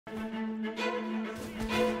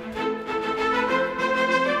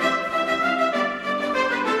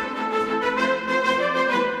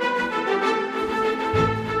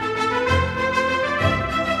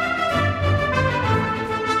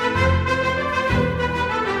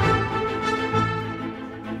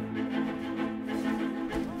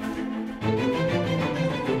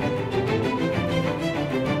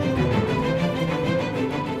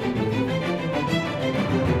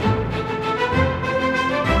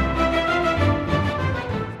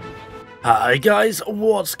Hi guys,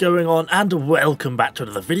 what's going on, and welcome back to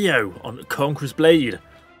another video on Conqueror's Blade.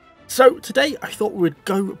 So today I thought we'd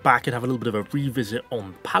go back and have a little bit of a revisit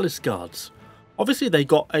on Palace Guards. Obviously they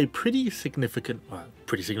got a very significant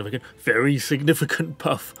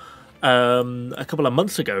buff a couple of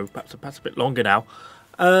months ago, perhaps a bit longer now.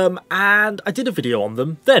 And I did a video on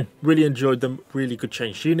them then, really enjoyed them, really good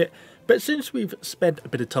changed unit. But since we've spent a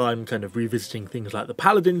bit of time kind of revisiting things like the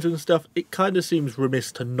paladins and stuff, it kind of seems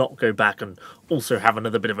remiss to not go back and also have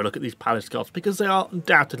another bit of a look at these palace guards, because they are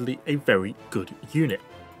undoubtedly a very good unit.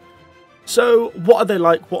 So what are they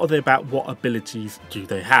like, what are they about, what abilities do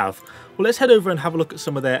they have? Well, let's head over and have a look at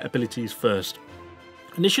some of their abilities first.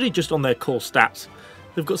 Initially just on their core stats,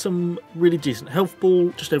 they've got some really decent health ball,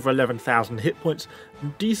 just over 11,000 hit points,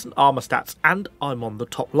 decent armor stats, and I'm on the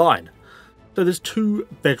top line. So there's two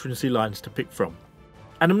veterancy lines to pick from.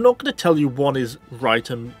 And I'm not going to tell you one is right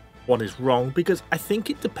and one is wrong, because I think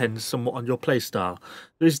it depends somewhat on your playstyle.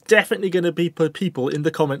 There's definitely going to be people in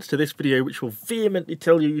the comments to this video which will vehemently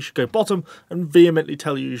tell you should go bottom and vehemently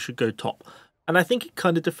tell you should go top. And I think it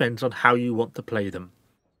kind of depends on how you want to play them.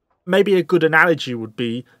 Maybe a good analogy would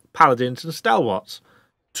be paladins and stalwarts.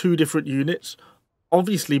 Two different units,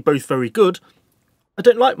 obviously both very good. I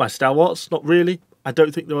don't like my stalwarts, not really. I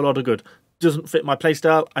don't think they're a lot of good. Doesn't fit my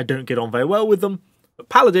playstyle, I don't get on very well with them. But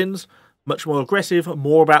paladins, much more aggressive,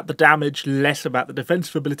 more about the damage, less about the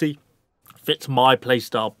defensive ability, fits my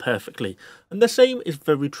playstyle perfectly. And the same is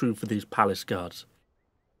very true for these palace guards.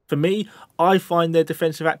 For me, I find their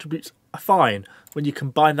defensive attributes are fine. When you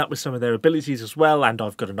combine that with some of their abilities as well, and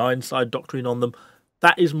I've got an Ironside doctrine on them,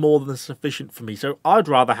 that is more than sufficient for me. So I'd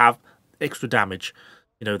rather have extra damage.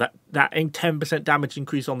 You know, that 10% damage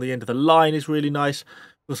increase on the end of the line is really nice.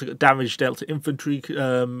 We've also got damage dealt to infantry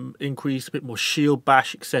increase, a bit more shield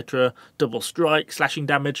bash, etc. Double strike, slashing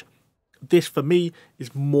damage. This, for me,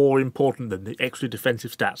 is more important than the extra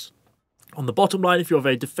defensive stats. On the bottom line, if you're a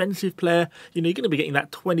very defensive player, you know, you're going to be getting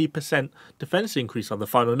that 20% defense increase on the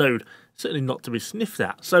final node. Certainly not to be sniffed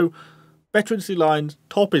at. So, veterancy lines,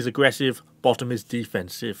 top is aggressive, bottom is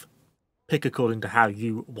defensive. Pick according to how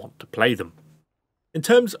you want to play them. In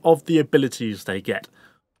terms of the abilities they get,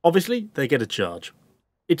 obviously they get a charge.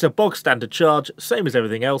 It's a bog standard charge, same as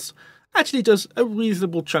everything else. Actually does a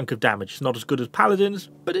reasonable chunk of damage. It's not as good as paladins,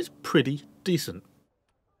 but it's pretty decent.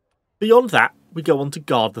 Beyond that, we go on to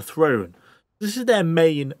guard the throne. This is their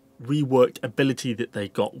main reworked ability that they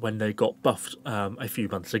got when they got buffed a few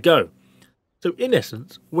months ago. So in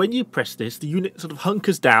essence, when you press this, the unit sort of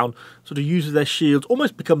hunkers down, sort of uses their shields,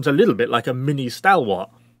 almost becomes a little bit like a mini stalwart.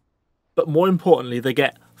 But more importantly, they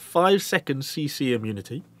get 5 seconds CC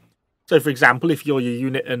immunity. So for example, if you're your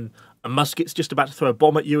unit and a musket's just about to throw a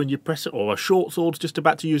bomb at you and you press it, or a short sword's just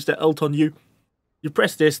about to use their ult on you, you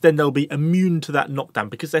press this, then they'll be immune to that knockdown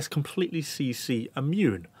because they're completely CC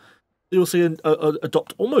immune. They also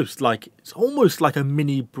adopt almost like a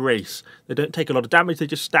mini brace. They don't take a lot of damage, they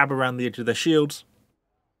just stab around the edge of their shields.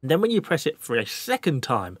 And then when you press it for a second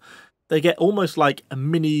time, they get almost like a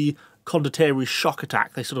mini condottieri shock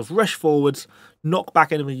attack. They sort of rush forwards, knock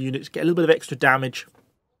back enemy units, get a little bit of extra damage.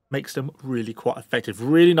 Makes them really quite effective.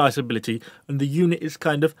 Really nice ability, and the unit is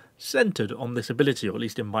kind of centered on this ability, or at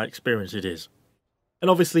least in my experience it is.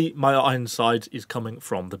 And obviously my Ironside is coming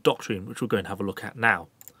from the doctrine, which we'll go and have a look at now.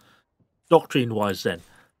 Doctrine wise then,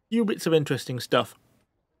 few bits of interesting stuff.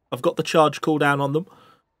 I've got the charge cooldown on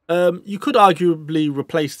them. You could arguably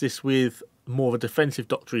replace this with more of a defensive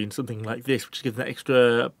doctrine, something like this, which gives that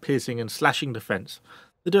extra piercing and slashing defense.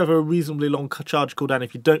 They do have a reasonably long charge cooldown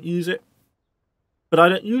if you don't use it. But I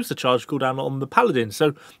don't use the charge cooldown on the paladin,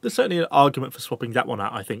 so there's certainly an argument for swapping that one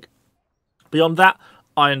out, I think. Beyond that,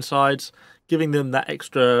 Ironsides, giving them that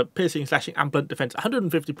extra piercing, slashing, and blunt defense.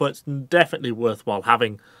 150 points, definitely worthwhile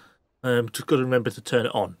having. Just got to remember to turn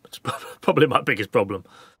it on. It's probably my biggest problem.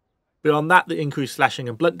 Beyond that, the increased slashing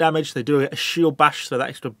and blunt damage. They do a shield bash, so that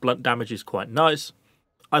extra blunt damage is quite nice.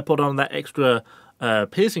 I put on that extra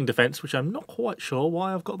piercing defense, which I'm not quite sure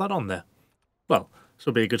why I've got that on there. Well, this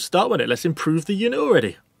will be a good start, won't it? Let's improve the unit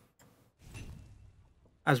already.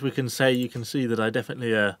 As we can say, you can see that I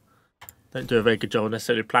definitely don't do a very good job of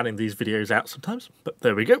necessarily planning these videos out sometimes. But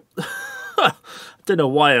there we go. I don't know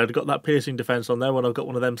why I'd got that piercing defense on there when I've got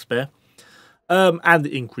one of them spare. And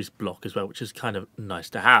the increased block as well, which is kind of nice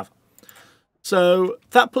to have. So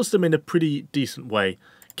that puts them in a pretty decent way.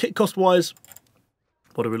 Kit cost wise,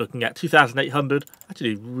 what are we looking at? 2,800.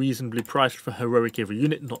 Actually reasonably priced for heroic every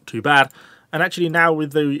unit, not too bad. And actually now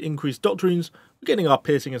with the increased doctrines, we're getting our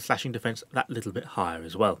piercing and slashing defense that little bit higher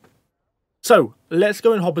as well. So let's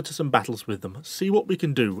go and hop into some battles with them, see what we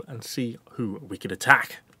can do and see who we can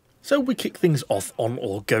attack. So we kick things off on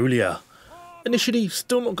Orgolia. Initially,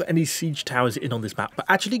 still not got any siege towers in on this map, but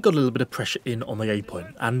actually got a little bit of pressure in on the A point.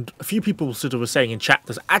 And a few people sort of were saying in chat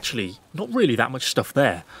there's actually not really that much stuff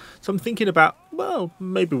there. So I'm thinking about, well,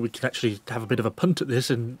 maybe we can actually have a bit of a punt at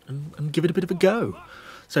this and give it a bit of a go.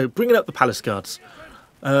 So bringing up the palace guards.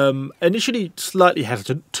 Initially slightly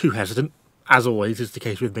hesitant, too hesitant, as always is the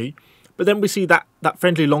case with me. But then we see that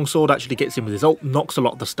friendly longsword actually gets in with his ult, knocks a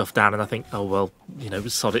lot of the stuff down, and I think, oh well, you know,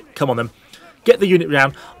 sod it, come on then. Get the unit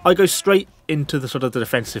down. I go straight into the sort of the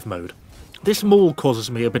defensive mode. This maul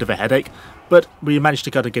causes me a bit of a headache, but we managed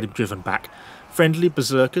to kind of get him driven back. Friendly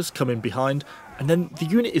berserkers come in behind, and then the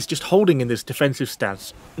unit is just holding in this defensive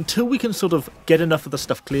stance until we can sort of get enough of the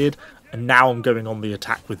stuff cleared, and now I'm going on the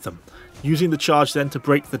attack with them. Using the charge then to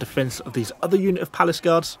break the defense of these other unit of palace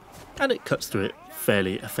guards, and it cuts through it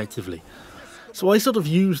fairly effectively. So I sort of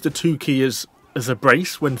use the 2 key as a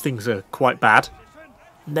brace when things are quite bad.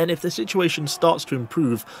 And then if the situation starts to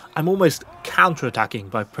improve, I'm almost counter-attacking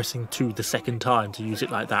by pressing 2 the second time to use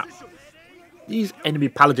it like that. These enemy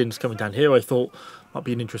paladins coming down here I thought might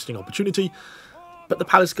be an interesting opportunity, but the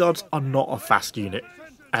palace guards are not a fast unit,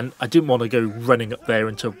 and I didn't want to go running up there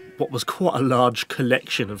into what was quite a large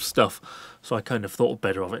collection of stuff, so I kind of thought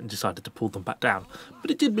better of it and decided to pull them back down.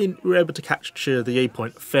 But it did mean we were able to capture the A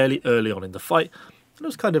point fairly early on in the fight, and I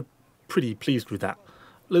was kind of pretty pleased with that.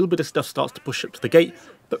 A little bit of stuff starts to push up to the gate,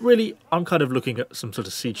 but really I'm kind of looking at some sort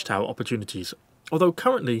of siege tower opportunities, although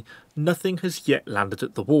currently nothing has yet landed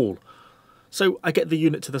at the wall. So I get the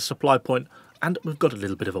unit to the supply point, and we've got a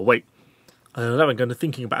little bit of a wait. Now I'm kind of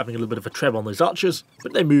thinking about having a little bit of a treb on those archers,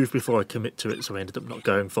 but they moved before I commit to it, so I ended up not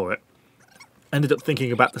going for it. Ended up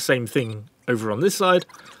thinking about the same thing over on this side,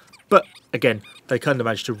 but again, they kind of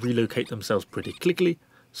managed to relocate themselves pretty quickly,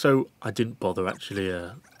 so I didn't bother actually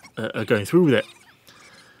going through with it.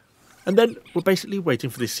 And then we're basically waiting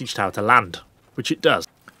for this siege tower to land, which it does.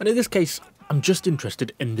 And in this case, I'm just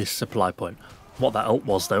interested in this supply point. What that ult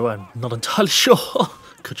was though, I'm not entirely sure.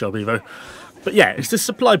 Good job, Evo. But yeah, it's this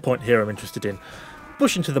supply point here I'm interested in.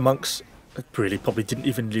 Push into the monks. I really probably didn't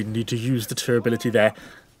even need to use the tour ability there.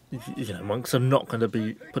 You know, monks are not going to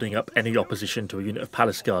be putting up any opposition to a unit of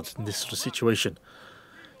palace guards in this sort of situation.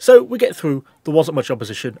 So we get through, there wasn't much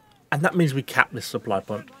opposition, and that means we cap this supply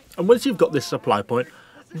point. And once you've got this supply point,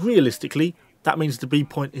 realistically, that means the B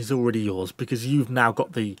point is already yours, because you've now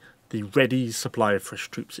got the ready supply of fresh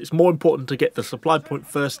troops. It's more important to get the supply point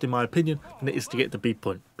first, in my opinion, than it is to get the B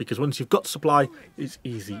point, because once you've got supply, it's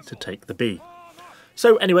easy to take the B.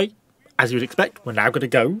 So anyway, as you'd expect, we're now going to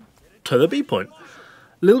go to the B point.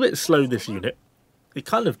 A little bit slow, this unit. It's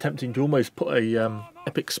kind of tempting to almost put a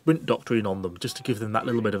epic sprint doctrine on them, just to give them that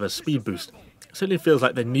little bit of a speed boost. It certainly feels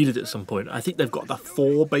like they need it at some point. I think they've got the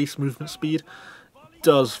 4 base movement speed. It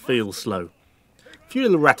does feel slow. A few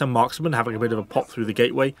little rat and marksmen having a bit of a pop through the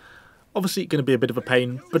gateway. Obviously going to be a bit of a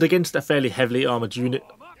pain, but against a fairly heavily armoured unit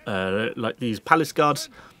like these palace guards,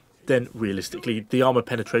 then realistically the armour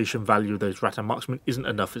penetration value of those rat and marksmen isn't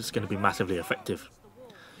enough. It's going to be massively effective.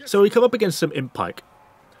 So we come up against some imp pike.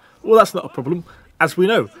 Well, that's not a problem. As we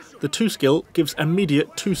know, the 2 skill gives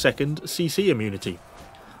immediate 2-second CC immunity.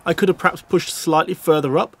 I could have perhaps pushed slightly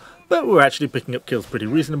further up, but we're actually picking up kills pretty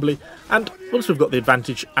reasonably, and once we've got the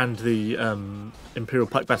advantage and the Imperial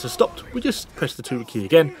Pike Batter stopped, we just press the 2 key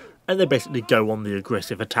again, and they basically go on the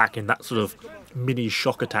aggressive attack in that sort of mini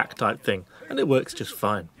shock attack type thing, and it works just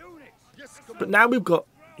fine. But now we've got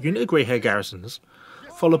a unit of Greyhair garrisons,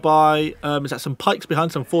 followed by some pikes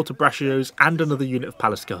behind, some Forte Braccios, and another unit of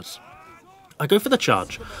palace guards. I go for the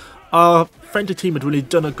charge. Our friendly team had really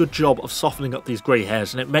done a good job of softening up these grey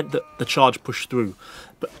hairs, and it meant that the charge pushed through.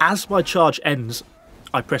 But as my charge ends,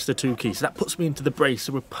 I press the 2 key, so that puts me into the brace.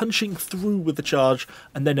 So we're punching through with the charge,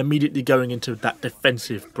 and then immediately going into that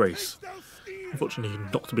defensive brace. Unfortunately, he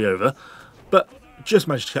knocked me over, but just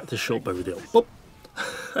managed to cut this short bow with the ult.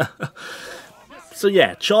 So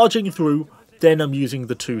yeah, charging through, then I'm using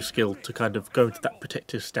the 2 skill to kind of go into that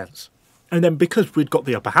protective stance. And then because we'd got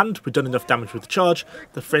the upper hand, we'd done enough damage with the charge,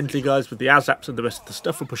 the friendly guys with the ASAPs and the rest of the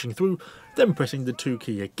stuff were pushing through, then pressing the 2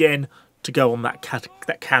 key again to go on that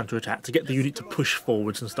counter attack, to get the unit to push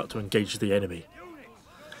forwards and start to engage the enemy.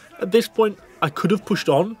 At this point, I could have pushed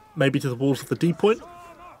on, maybe to the walls of the D point.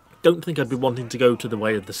 Don't think I'd be wanting to go to the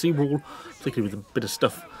way of the sea wall, particularly with a bit of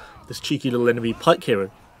stuff, this cheeky little enemy pike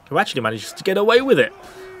hero, who actually manages to get away with it.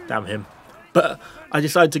 Damn him. But I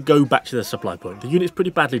decided to go back to the supply point. The unit's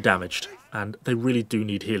pretty badly damaged, and they really do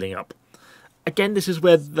need healing up. Again, this is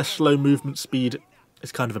where the slow movement speed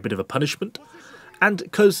is kind of a bit of a punishment. And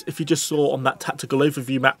because if you just saw on that tactical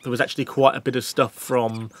overview map, there was actually quite a bit of stuff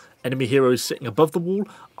from enemy heroes sitting above the wall,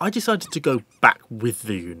 I decided to go back with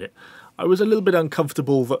the unit. I was a little bit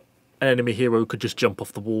uncomfortable that an enemy hero could just jump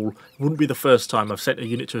off the wall. It wouldn't be the first time I've sent a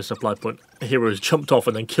unit to a supply point, a hero has jumped off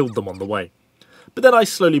and then killed them on the way. But then I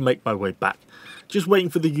slowly make my way back, just waiting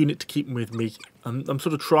for the unit to keep with me. I'm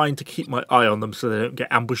sort of trying to keep my eye on them so they don't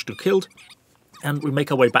get ambushed or killed. And we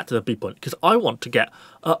make our way back to the B point, because I want to get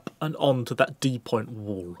up and on to that D point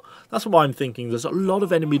wall. That's why I'm thinking there's a lot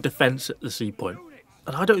of enemy defence at the C point,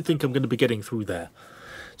 and I don't think I'm going to be getting through there.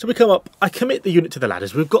 So we come up, I commit the unit to the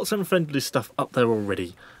ladders. We've got some friendly stuff up there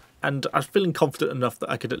already, and I'm feeling confident enough that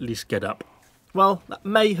I could at least get up. Well, that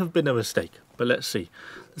may have been a mistake, but let's see.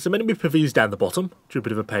 There's some enemy PVs down the bottom, which are a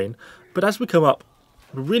bit of a pain, but as we come up,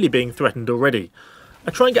 we're really being threatened already. I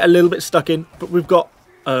try and get a little bit stuck in, but we've got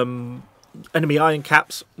enemy iron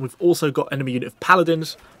caps, we've also got enemy unit of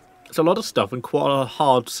paladins. It's a lot of stuff and quite a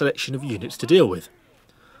hard selection of units to deal with.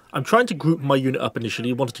 I'm trying to group my unit up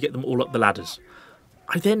initially, wanted to get them all up the ladders.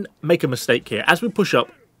 I then make a mistake here. As we push up,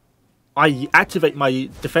 I activate my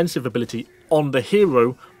defensive ability on the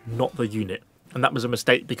hero, not the unit. And that was a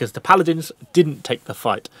mistake because the paladins didn't take the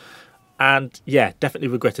fight. And yeah, definitely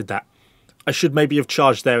regretted that. I should maybe have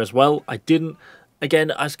charged there as well. I didn't.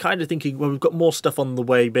 Again, I was kind of thinking, well, we've got more stuff on the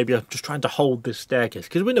way. Maybe I'm just trying to hold this staircase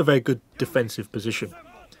because we're in a very good defensive position.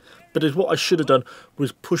 But as what I should have done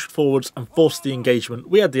was push forwards and force the engagement.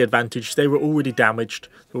 We had the advantage. They were already damaged,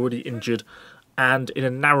 they were already injured. And in a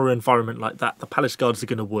narrow environment like that, the palace guards are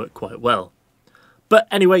going to work quite well. But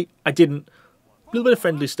anyway, I didn't. A little bit of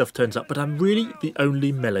friendly stuff turns up, but I'm really the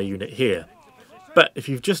only melee unit here. But if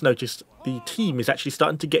you've just noticed, the team is actually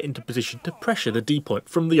starting to get into position to pressure the D point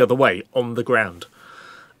from the other way on the ground.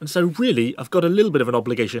 And so really, I've got a little bit of an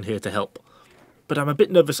obligation here to help. But I'm a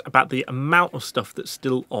bit nervous about the amount of stuff that's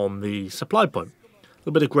still on the supply point. A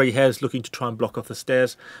little bit of grey hairs looking to try and block off the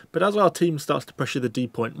stairs. But as our team starts to pressure the D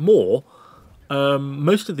point more,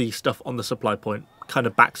 most of the stuff on the supply point kind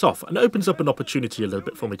of backs off and opens up an opportunity a little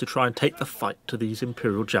bit for me to try and take the fight to these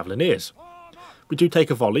Imperial Javelineers. We do take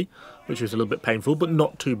a volley, which was a little bit painful, but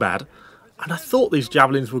not too bad. And I thought these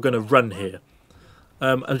Javelins were going to run here,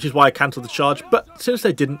 which is why I cancelled the charge. But since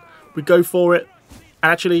they didn't, we go for it.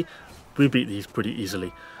 And actually, we beat these pretty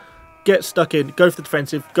easily. Get stuck in, go for the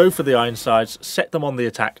defensive, go for the iron sides, set them on the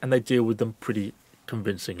attack, and they deal with them pretty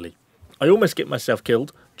convincingly. I almost get myself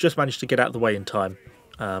killed, just managed to get out of the way in time,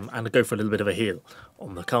 and go for a little bit of a heal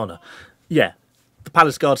on the corner. Yeah, the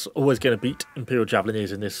Palace Guards are always going to beat Imperial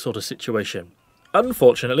Javelineers in this sort of situation.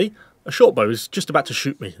 Unfortunately, a short bow is just about to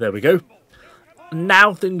shoot me. There we go.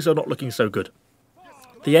 Now things are not looking so good.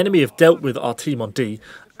 The enemy have dealt with our team on D,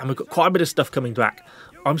 and we've got quite a bit of stuff coming back.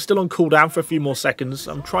 I'm still on cooldown for a few more seconds.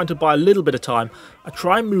 I'm trying to buy a little bit of time. I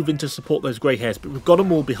try and move in to support those grey hairs, but we've got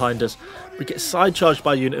them all behind us. We get side charged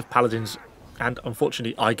by a unit of paladins, and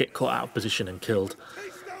unfortunately I get caught out of position and killed.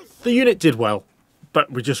 The unit did well,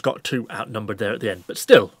 but we just got too outnumbered there at the end. But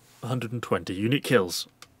still, 120 unit kills.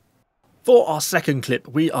 For our second clip,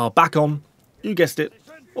 we are back on, you guessed it,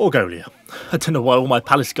 Orgolia. I don't know why all my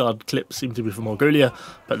Palace Guard clips seem to be from Orgolia,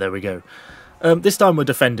 but there we go. This time we're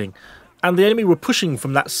defending. And the enemy were pushing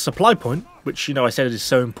from that supply point, which, you know, I said is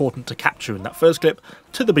so important to capture in that first clip,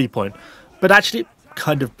 to the B point. But actually, it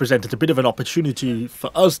kind of presented a bit of an opportunity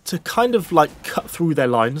for us to kind of, like, cut through their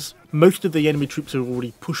lines. Most of the enemy troops are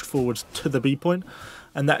already pushed forwards to the B point,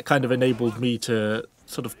 and that kind of enabled me to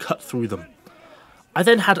sort of cut through them. I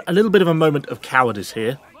then had a little bit of a moment of cowardice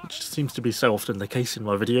here, which seems to be so often the case in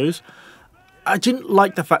my videos. I didn't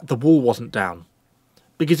like the fact the wall wasn't down,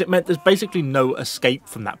 because it meant there's basically no escape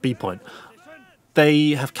from that B point.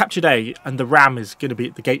 They have captured A, and the ram is going to be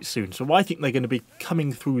at the gate soon, so I think they're going to be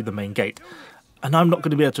coming through the main gate. And I'm not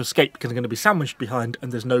going to be able to escape because I'm going to be sandwiched behind,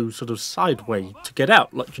 and there's no sort of side way to get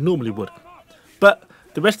out like you normally would. But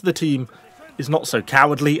the rest of the team is not so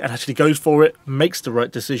cowardly and actually goes for it, makes the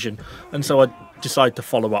right decision, and so I decide to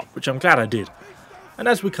follow up, which I'm glad I did. And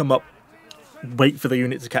as we come up, wait for the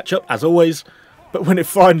unit to catch up, as always. But when it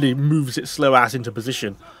finally moves its slow ass into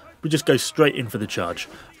position, we just go straight in for the charge.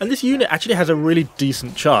 And this unit actually has a really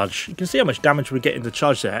decent charge. You can see how much damage we get in the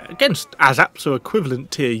charge there against ASAP, so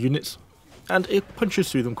equivalent tier units. And it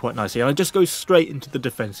punches through them quite nicely. And I just go straight into the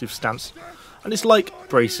defensive stance. And it's like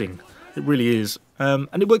bracing. It really is. And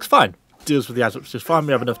it works fine. Deals with the ASAPs just fine.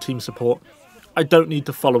 We have enough team support. I don't need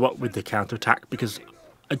to follow up with the counter-attack because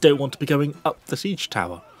I don't want to be going up the siege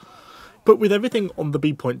tower. But with everything on the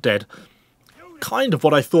B point dead, kind of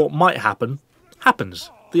what I thought might happen, happens.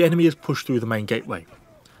 The enemy is pushed through the main gateway.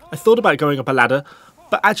 I thought about going up a ladder,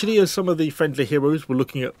 but actually as some of the friendly heroes were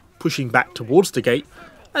looking at pushing back towards the gate,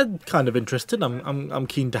 I'm kind of interested, I'm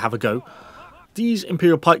keen to have a go. These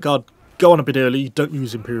Imperial Pike Guard go on a bit early, don't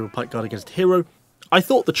use Imperial Pike Guard against hero. I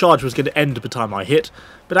thought the charge was going to end by the time I hit,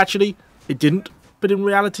 but actually it didn't. but in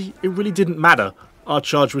reality it really didn't matter. Our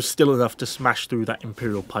charge was still enough to smash through that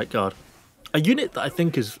Imperial Pike Guard. A unit that I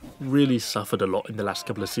think has really suffered a lot in the last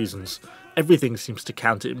couple of seasons. Everything seems to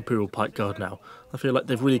counter Imperial Pike Guard now. I feel like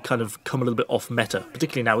they've really kind of come a little bit off meta,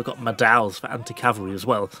 particularly now we've got Madals for anti-cavalry as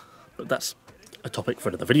well. But that's a topic for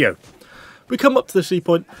another video. We come up to the sea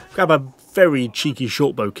point, grab a very cheeky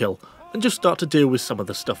shortbow kill, and just start to deal with some of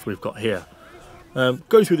the stuff we've got here.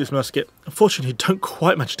 Go through this musket. Unfortunately, don't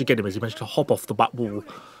quite manage to get him as he managed to hop off the back wall.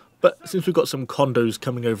 But since we've got some condos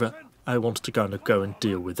coming over, I wanted to go and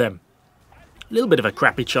deal with them. A little bit of a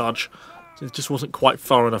crappy charge, since it just wasn't quite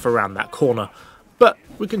far enough around that corner. But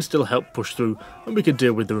we can still help push through, and we can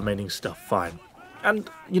deal with the remaining stuff fine. And,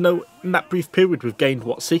 you know, in that brief period we've gained,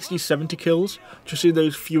 what, 60, 70 kills? Just in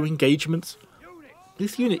those few engagements?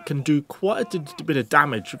 This unit can do quite a bit of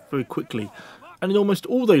damage very quickly. And in almost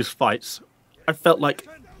all those fights, I felt like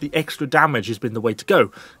the extra damage has been the way to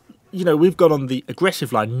go. You know, we've gone on the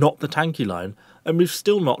aggressive line, not the tanky line, and we've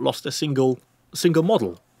still not lost a single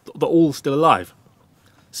model. They're all still alive.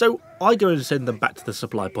 So I go and send them back to the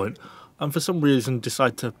supply point, and for some reason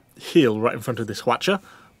decide to heal right in front of this Watcher.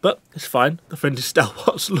 But it's fine, the friendly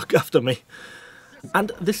stalwarts look after me.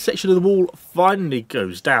 And this section of the wall finally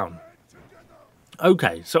goes down.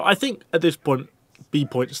 Okay, so I think at this point, B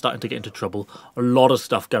point is starting to get into trouble. A lot of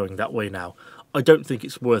stuff going that way now. I don't think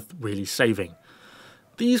it's worth really saving.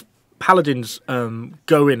 These paladins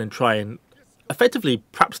go in and try and effectively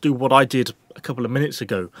perhaps do what I did a couple of minutes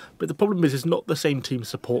ago, but the problem is it's not the same team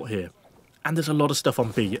support here. And there's a lot of stuff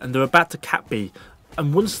on B, and they're about to cap B.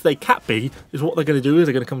 And once they cap B, is what they're going to do is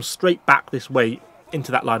they're going to come straight back this way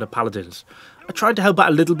into that line of paladins. I tried to help out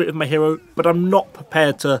a little bit with my hero, but I'm not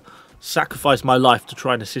prepared to sacrifice my life to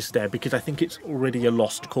try and assist there because I think it's already a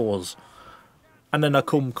lost cause. And then I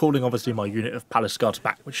come calling obviously my unit of palace guards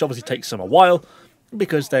back, which obviously takes them a while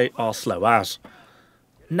because they are slow as.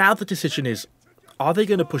 Now the decision is, are they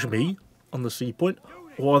going to push me on the C point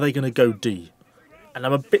or are they going to go D? And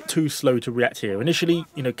I'm a bit too slow to react here. Initially,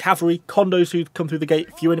 you know, cavalry, condos who come through the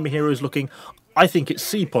gate, few enemy heroes looking. I think it's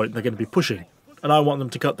C point they're going to be pushing. And I want them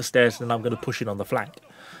to cut the stairs and then I'm going to push in on the flank.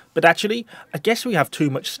 But actually, I guess we have too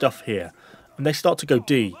much stuff here. And they start to go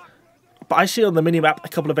D. But I see on the minimap a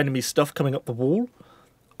couple of enemy stuff coming up the wall.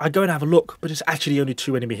 I go and have a look, but it's actually only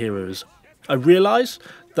 2 enemy heroes. I realise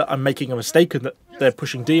that I'm making a mistake and that they're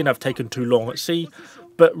pushing D and I've taken too long at C.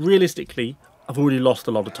 But realistically, I've already lost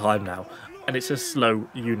a lot of time now. And it's a slow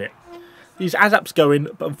unit. These ASAPs go in,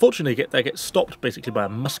 but unfortunately they get stopped basically by a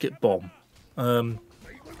musket bomb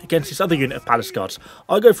against this other unit of palace guards.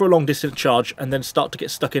 I go for a long distance charge and then start to get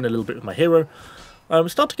stuck in a little bit with my hero.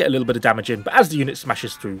 Start to get a little bit of damage in, but as the unit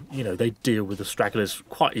smashes through, you know, they deal with the stragglers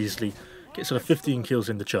quite easily. Get sort of 15 kills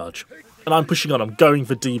in the charge. And I'm pushing on, I'm going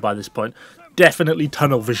for D by this point. Definitely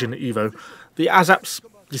tunnel vision Evo. The ASAPs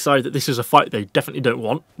decide that this is a fight they definitely don't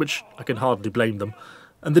want, which I can hardly blame them.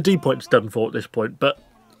 And the D point's done for at this point, but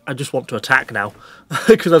I just want to attack now.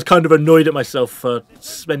 Because I was kind of annoyed at myself for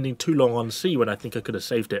spending too long on C when I think I could have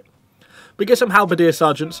saved it. We get some halberdier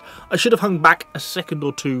sergeants. I should have hung back a second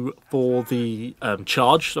or two for the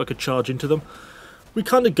charge, so I could charge into them. We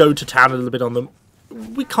kind of go to town a little bit on them.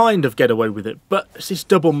 We kind of get away with it, but it's this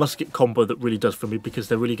double musket combo that really does for me because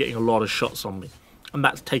they're really getting a lot of shots on me. And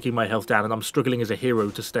that's taking my health down, and I'm struggling as a hero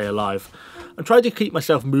to stay alive. I'm trying to keep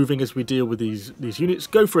myself moving as we deal with these units.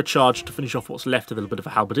 Go for a charge to finish off what's left of a little bit of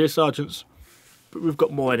a halberdier sergeants. But we've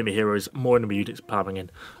got more enemy heroes, more enemy units powering in.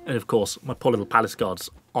 And of course, my poor little palace guards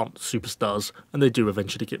aren't superstars, and they do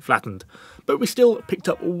eventually get flattened. But we still picked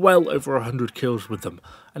up well over 100 kills with them.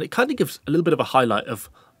 And it kind of gives a little bit of a highlight of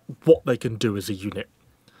what they can do as a unit.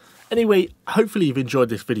 Anyway, hopefully you've enjoyed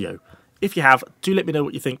this video. If you have, do let me know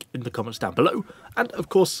what you think in the comments down below. And of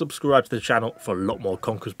course, subscribe to the channel for a lot more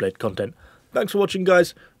Conqueror's Blade content. Thanks for watching,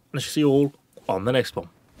 guys, and I shall see you all on the next one.